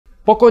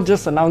POCO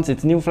just announced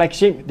its new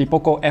flagship, the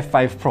POCO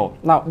F5 Pro.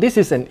 Now, this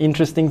is an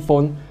interesting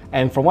phone,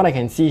 and from what I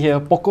can see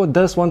here, POCO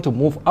does want to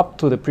move up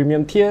to the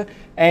premium tier,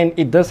 and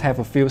it does have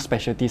a few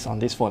specialties on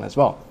this phone as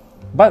well.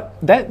 But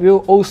that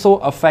will also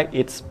affect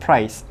its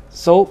price.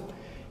 So,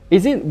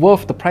 is it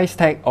worth the price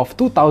tag of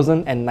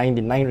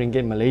 2,099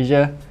 ringgit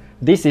Malaysia?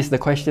 This is the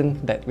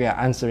question that we are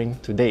answering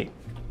today.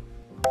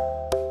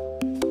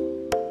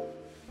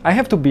 I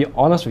have to be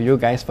honest with you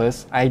guys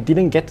first, I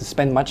didn't get to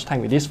spend much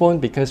time with this phone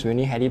because we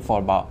only had it for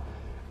about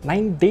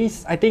 9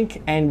 days I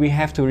think, and we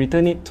have to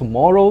return it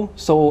tomorrow,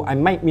 so I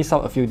might miss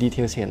out a few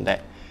details here and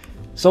there.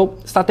 So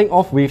starting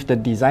off with the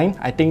design,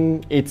 I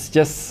think it's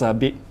just a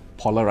bit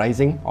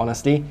polarizing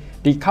honestly.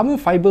 The carbon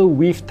fiber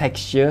weave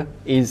texture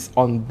is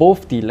on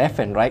both the left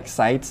and right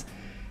sides,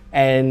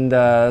 and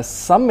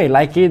some may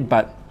like it,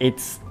 but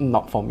it's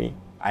not for me.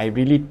 I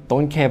really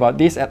don't care about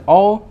this at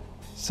all,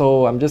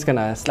 so I'm just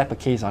gonna slap a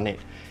case on it.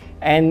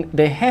 And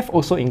they have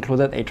also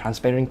included a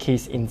transparent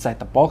case inside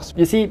the box.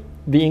 You see,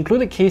 the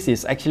included case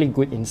is actually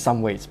good in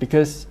some ways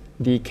because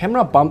the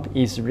camera bump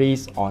is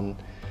raised on,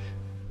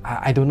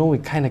 I don't know,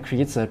 it kind of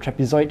creates a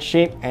trapezoid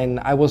shape, and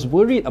I was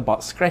worried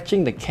about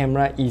scratching the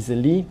camera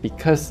easily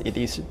because it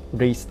is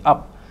raised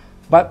up.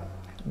 But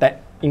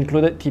that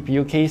included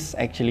TPU case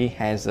actually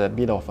has a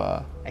bit of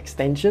a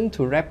extension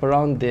to wrap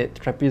around the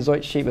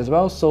trapezoid shape as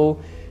well, so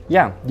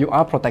yeah, you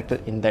are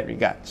protected in that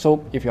regard.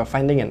 So if you're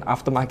finding an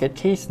aftermarket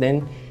case,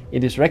 then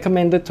it is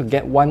recommended to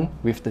get one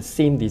with the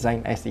same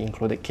design as the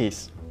included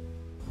case.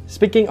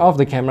 Speaking of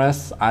the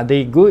cameras, are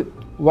they good?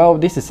 Well,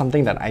 this is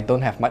something that I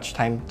don't have much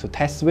time to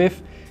test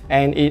with,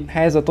 and it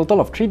has a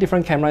total of 3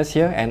 different cameras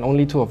here, and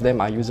only 2 of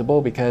them are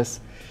usable because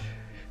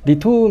the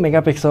 2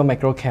 megapixel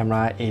macro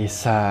camera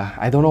is,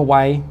 I don't know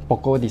why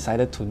POCO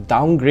decided to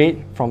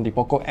downgrade from the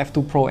POCO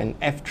F2 Pro and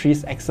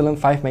F3's excellent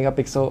 5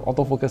 megapixel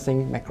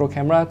autofocusing macro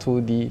camera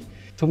to the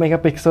 2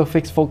 megapixel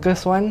fixed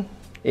focus one.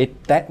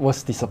 That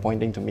was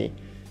disappointing to me.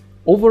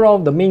 Overall,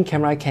 the main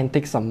camera can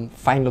take some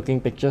fine looking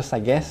pictures, I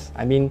guess.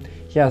 I mean,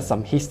 here are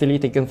some hastily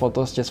taken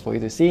photos just for you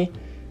to see.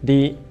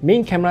 The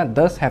main camera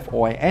does have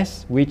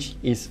OIS, which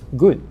is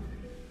good.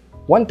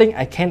 One thing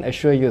I can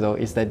assure you though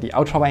is that the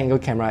ultra wide angle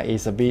camera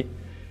is a bit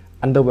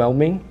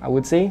underwhelming, I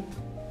would say.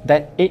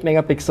 That 8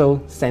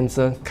 megapixel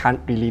sensor can't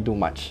really do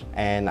much,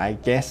 and I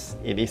guess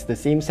it is the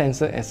same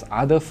sensor as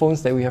other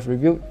phones that we have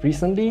reviewed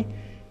recently.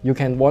 You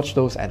can watch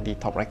those at the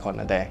top right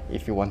corner there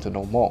if you want to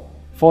know more.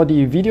 For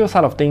the video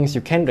side of things,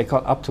 you can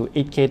record up to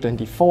 8K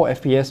 24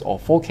 FPS or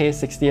 4K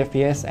 60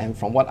 FPS, and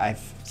from what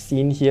I've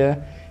seen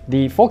here,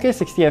 the 4K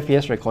 60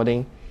 FPS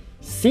recording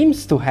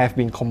seems to have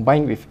been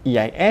combined with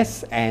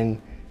EIS,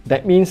 and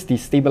that means the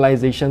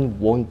stabilization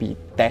won't be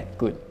that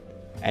good.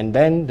 And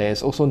then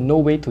there's also no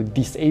way to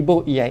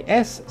disable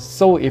EIS,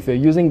 so if you're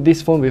using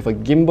this phone with a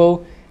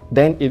gimbal,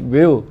 then it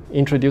will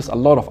introduce a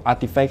lot of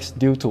artifacts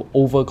due to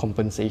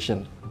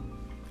overcompensation.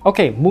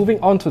 Okay, moving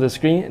on to the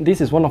screen, this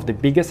is one of the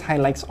biggest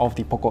highlights of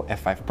the POCO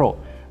F5 Pro.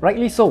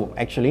 Rightly so,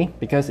 actually,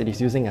 because it is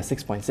using a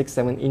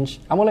 6.67-inch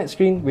AMOLED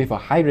screen with a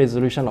high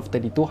resolution of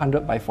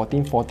 3200 by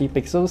 1440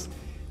 pixels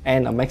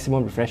and a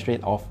maximum refresh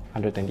rate of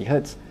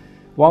 120Hz.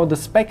 While the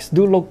specs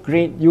do look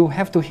great, you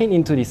have to head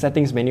into the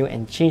settings menu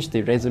and change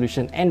the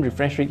resolution and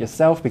refresh rate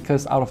yourself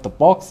because out of the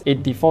box,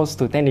 it defaults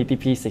to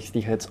 1080p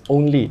 60Hz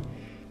only.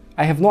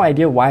 I have no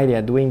idea why they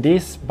are doing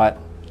this, but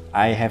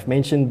I have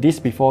mentioned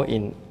this before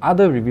in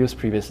other reviews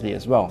previously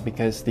as well,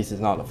 because this is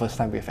not the first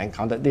time we've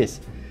encountered this.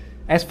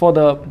 As for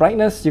the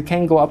brightness, you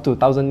can go up to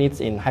 1000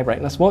 nits in high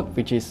brightness mode,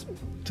 which is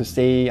to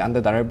say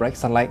under direct bright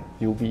sunlight,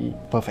 you'll be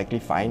perfectly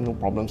fine, no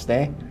problems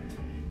there.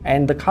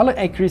 And the color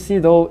accuracy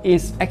though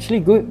is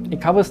actually good.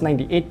 It covers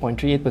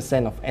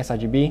 98.38% of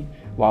sRGB.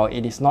 While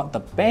it is not the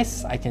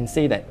best, I can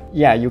say that,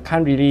 yeah, you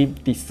can't really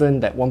discern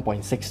that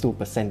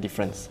 1.62%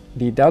 difference.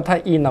 The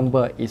delta E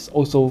number is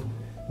also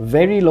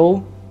very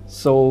low,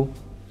 so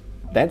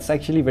that's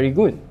actually very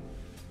good.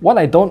 What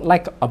I don't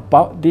like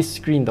about this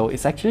screen though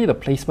is actually the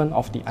placement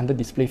of the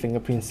under-display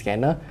fingerprint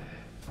scanner.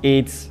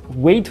 It's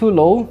way too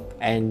low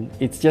and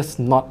it's just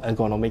not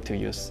ergonomic to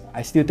use.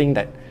 I still think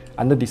that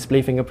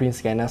under-display fingerprint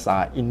scanners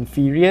are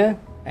inferior,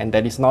 and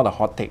that is not a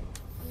hot take.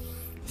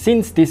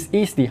 Since this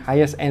is the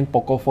highest end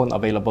POCO phone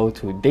available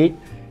to date,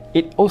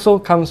 it also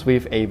comes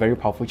with a very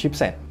powerful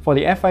chipset. For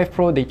the F5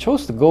 Pro, they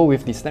chose to go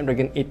with the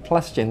Snapdragon 8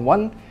 Plus Gen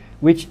 1,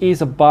 which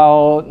is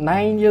about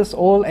 9 years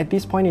old at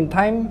this point in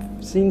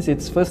time, since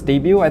its first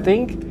debut, I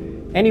think.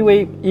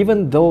 Anyway,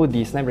 even though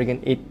the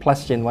Snapdragon 8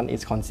 Plus Gen 1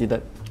 is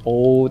considered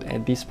old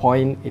at this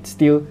point, it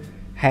still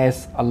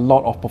has a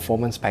lot of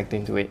performance packed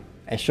into it.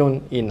 As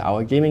shown in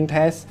our gaming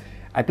test,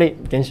 I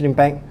played Genshin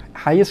Impact,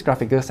 highest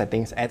graphical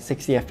settings at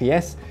 60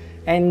 FPS,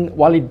 and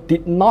while it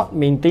did not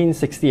maintain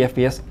 60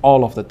 FPS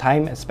all of the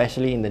time,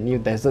 especially in the new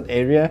desert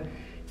area,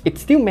 it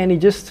still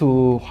manages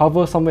to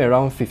hover somewhere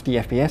around 50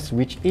 FPS,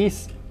 which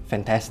is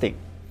fantastic.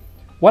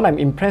 What I'm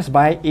impressed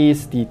by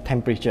is the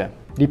temperature.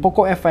 The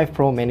POCO F5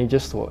 Pro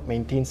manages to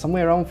maintain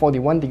somewhere around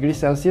 41 degrees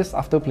Celsius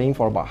after playing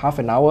for about half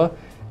an hour,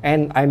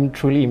 and I'm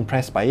truly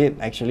impressed by it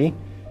actually.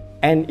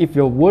 And if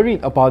you're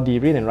worried about the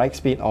read and write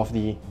speed of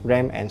the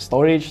RAM and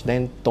storage,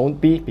 then don't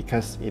be,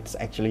 because it's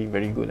actually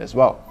very good as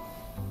well.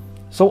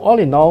 So all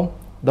in all,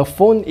 the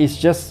phone is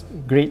just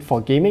great for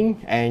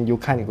gaming and you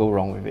can't go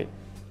wrong with it.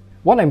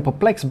 What I'm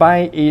perplexed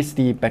by is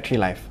the battery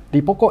life.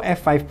 The POCO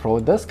F5 Pro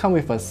does come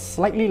with a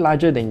slightly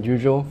larger than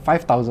usual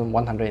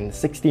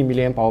 5160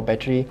 mAh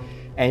battery,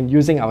 and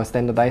using our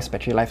standardized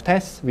battery life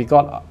test, we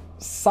got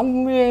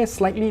somewhere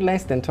slightly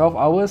less than 12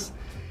 hours.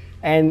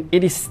 And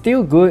it is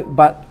still good,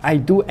 but I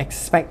do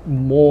expect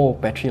more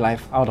battery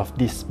life out of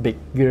this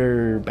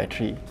bigger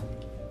battery.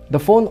 The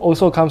phone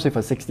also comes with a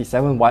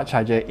 67-watt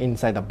charger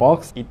inside the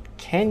box. It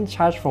can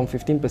charge from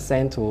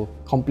 15% to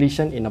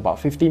completion in about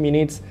 50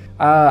 minutes.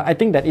 I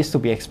think that is to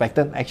be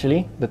expected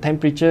actually. The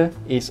temperature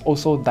is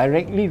also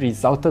directly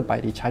resulted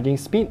by the charging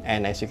speed,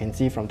 and as you can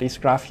see from this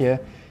graph here,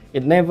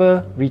 it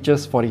never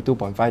reaches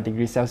 42.5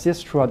 degrees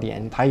Celsius throughout the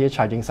entire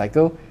charging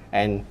cycle,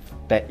 and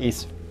that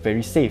is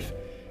very safe.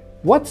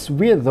 What's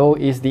weird though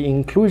is the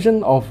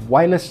inclusion of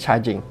wireless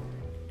charging.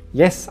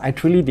 Yes, I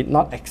truly did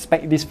not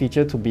expect this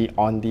feature to be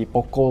on the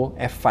POCO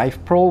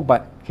F5 Pro,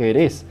 but here it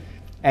is.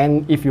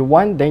 And if you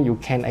want, then you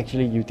can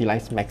actually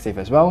utilize MagSafe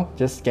as well.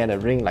 Just get a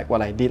ring like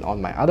what I did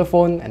on my other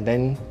phone and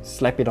then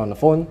slap it on the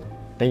phone.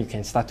 Then you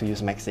can start to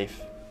use MagSafe.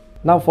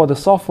 Now for the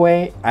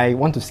software, I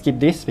want to skip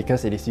this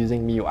because it is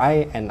using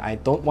MIUI and I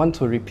don't want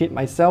to repeat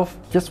myself.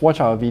 Just watch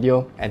our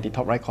video at the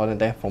top right corner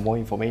there for more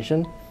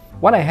information.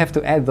 What I have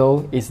to add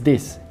though is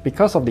this: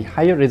 because of the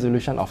higher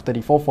resolution of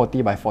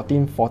 3440 by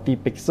 1440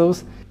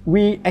 pixels,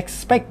 we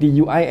expect the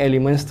UI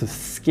elements to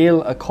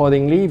scale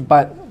accordingly,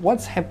 but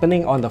what's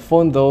happening on the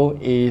phone though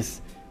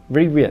is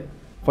very weird.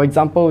 For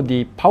example,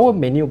 the power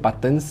menu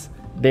buttons,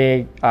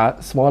 they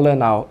are smaller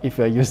now if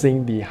you're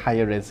using the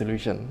higher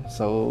resolution.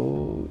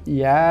 So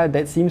yeah,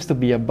 that seems to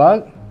be a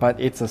bug, but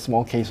it's a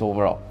small case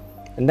overall.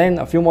 And then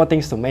a few more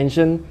things to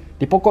mention.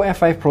 The POCO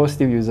F5 Pro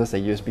still uses a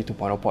USB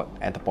 2.0 port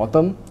at the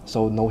bottom,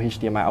 so no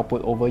HDMI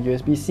output over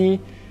USB-C.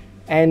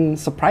 And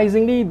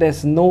surprisingly,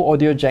 there's no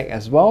audio jack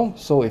as well,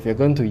 so if you're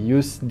going to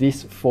use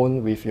this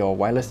phone with your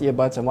wireless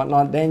earbuds and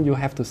whatnot, then you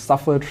have to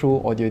suffer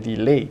through audio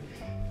delay.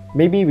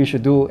 Maybe we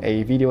should do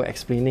a video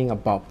explaining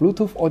about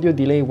Bluetooth audio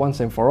delay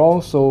once and for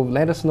all, so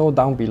let us know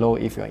down below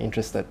if you're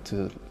interested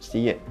to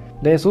see it.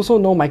 There's also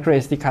no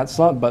microSD card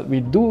slot, but we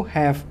do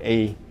have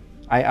a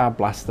IR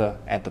blaster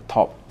at the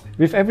top.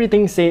 With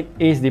everything said,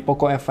 is the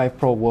POCO F5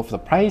 Pro worth the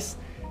price?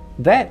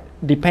 That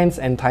depends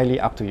entirely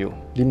up to you.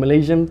 The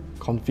Malaysian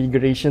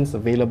configurations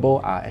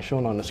available are as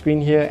shown on the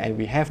screen here, and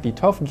we have the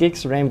 12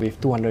 gigs RAM with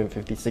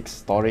 256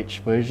 storage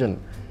version.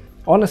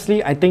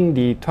 Honestly, I think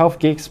the 12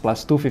 gigs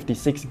plus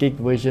 256 gig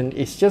version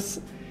is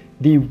just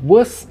the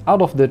worst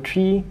out of the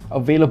three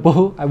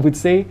available, I would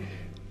say.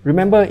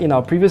 Remember, in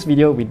our previous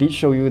video, we did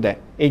show you that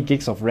 8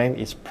 gigs of RAM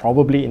is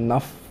probably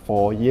enough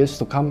for years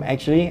to come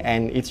actually,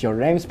 and it's your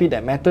RAM speed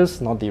that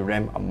matters, not the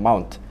RAM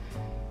amount.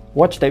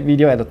 Watch that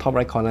video at the top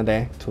right corner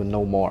there to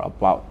know more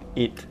about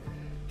it.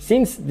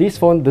 Since this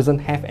phone doesn't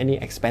have any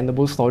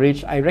expandable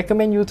storage, I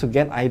recommend you to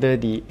get either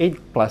the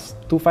 8 plus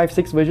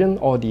 256 version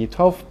or the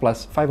 12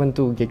 plus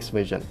 512 gigs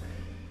version.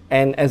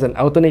 And as an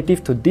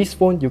alternative to this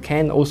phone, you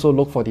can also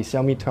look for the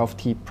Xiaomi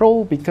 12T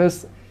Pro,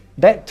 because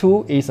that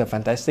too is a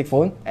fantastic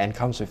phone and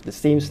comes with the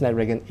same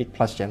Snapdragon 8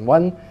 Plus Gen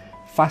 1,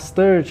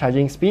 faster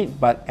charging speed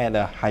but at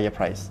a higher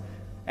price,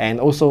 and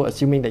also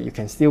assuming that you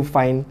can still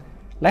find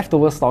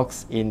leftover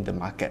stocks in the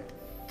market.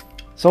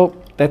 So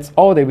that's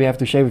all that we have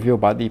to share with you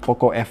about the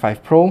POCO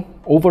F5 Pro.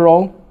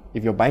 Overall,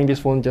 if you're buying this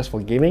phone just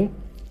for gaming,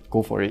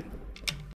 go for it.